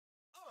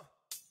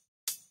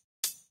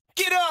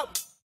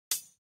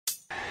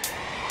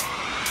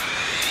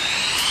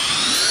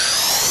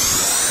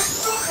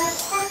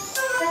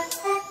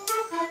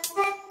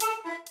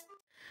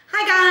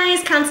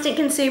constant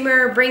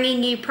consumer,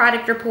 bringing you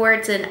product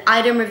reports and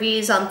item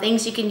reviews on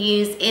things you can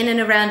use in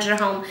and around your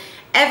home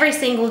every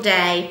single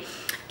day.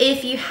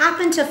 If you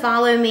happen to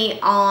follow me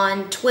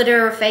on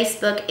Twitter,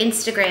 Facebook,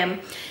 Instagram,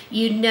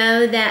 you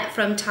know that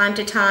from time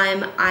to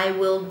time I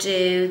will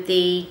do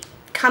the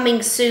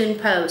coming soon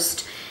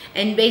post.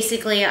 And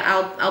basically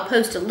I'll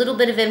post a little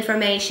bit of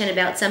information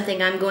about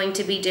something I'm going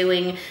to be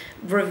doing,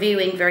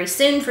 reviewing very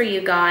soon for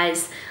you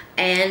guys.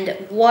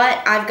 And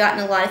what I've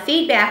gotten a lot of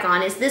feedback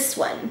on is this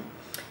one.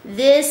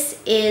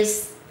 This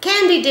is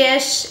Candy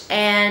Dish,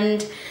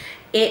 and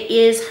it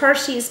is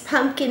Hershey's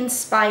Pumpkin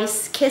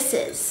Spice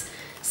Kisses.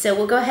 So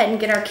we'll go ahead and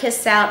get our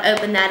kiss out,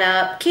 open that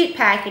up. Cute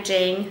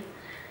packaging.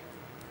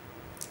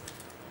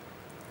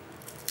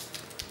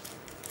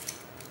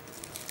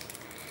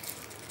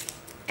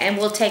 And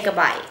we'll take a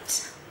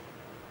bite.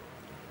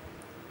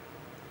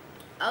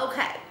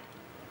 Okay.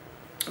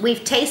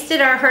 We've tasted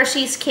our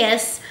Hershey's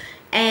Kiss,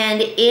 and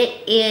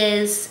it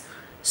is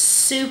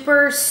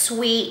super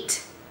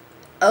sweet,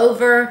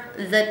 over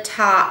the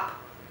top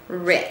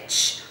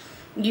rich.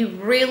 You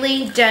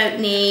really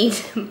don't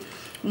need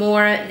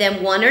more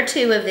than 1 or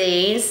 2 of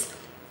these.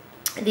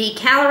 The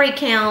calorie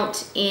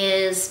count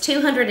is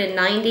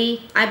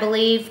 290, I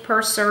believe,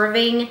 per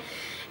serving,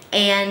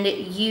 and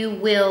you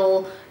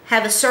will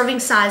have a serving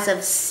size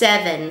of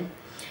 7.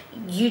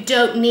 You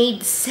don't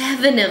need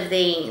 7 of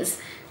these.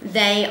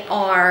 They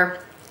are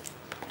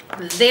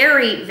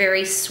very,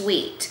 very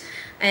sweet.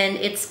 And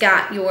it's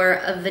got your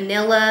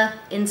vanilla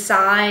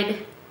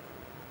inside.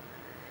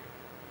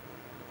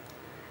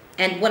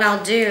 And what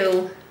I'll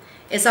do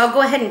is I'll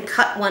go ahead and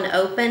cut one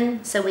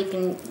open so we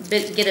can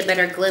get a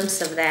better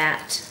glimpse of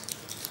that.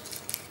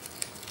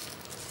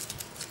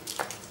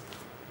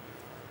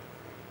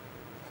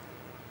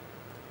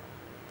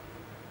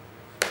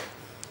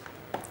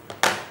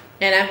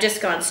 And I've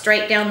just gone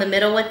straight down the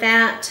middle with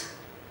that.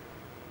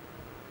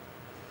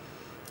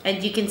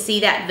 And you can see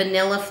that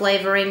vanilla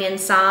flavoring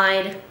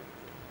inside.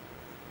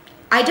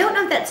 I don't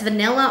know if that's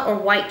vanilla or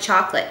white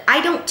chocolate.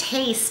 I don't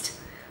taste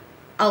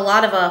a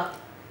lot of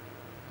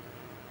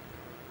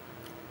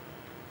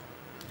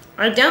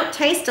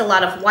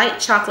white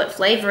chocolate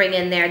flavoring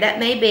in there. That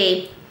may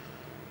be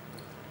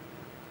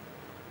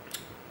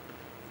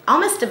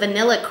almost a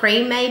vanilla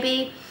cream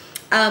maybe.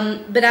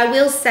 But I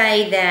will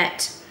say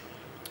that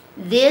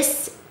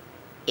this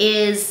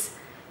is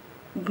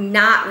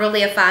not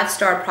really a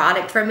 5-star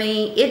product for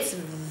me. It's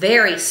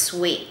very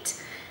sweet.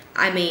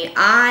 I mean,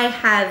 I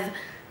have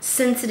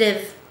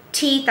sensitive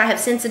teeth. I have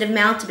sensitive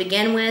mouth to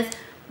begin with,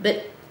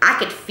 but I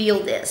could feel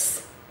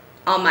this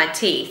on my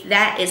teeth.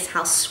 That is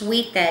how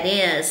sweet that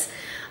is.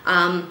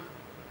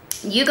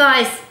 You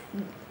guys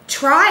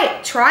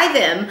try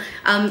them.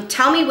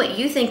 Tell me what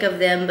you think of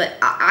them, but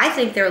I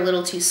think they're a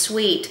little too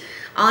sweet.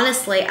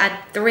 Honestly, I'd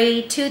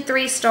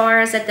 2-3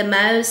 stars at the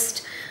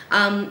most.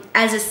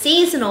 As a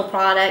seasonal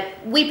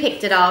product, we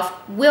picked it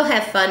off. We'll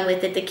have fun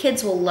with it. The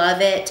kids will love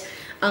it.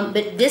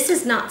 But this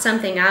is not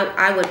something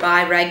I would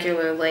buy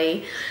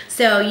regularly.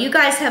 So you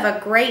guys have a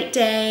great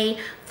day.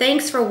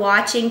 Thanks for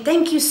watching.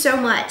 Thank you so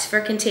much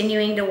for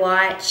continuing to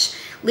watch.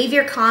 Leave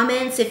your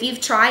comments if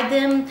you've tried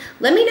them.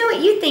 Let me know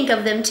what you think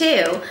of them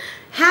too.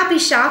 Happy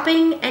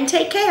shopping and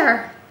take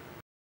care.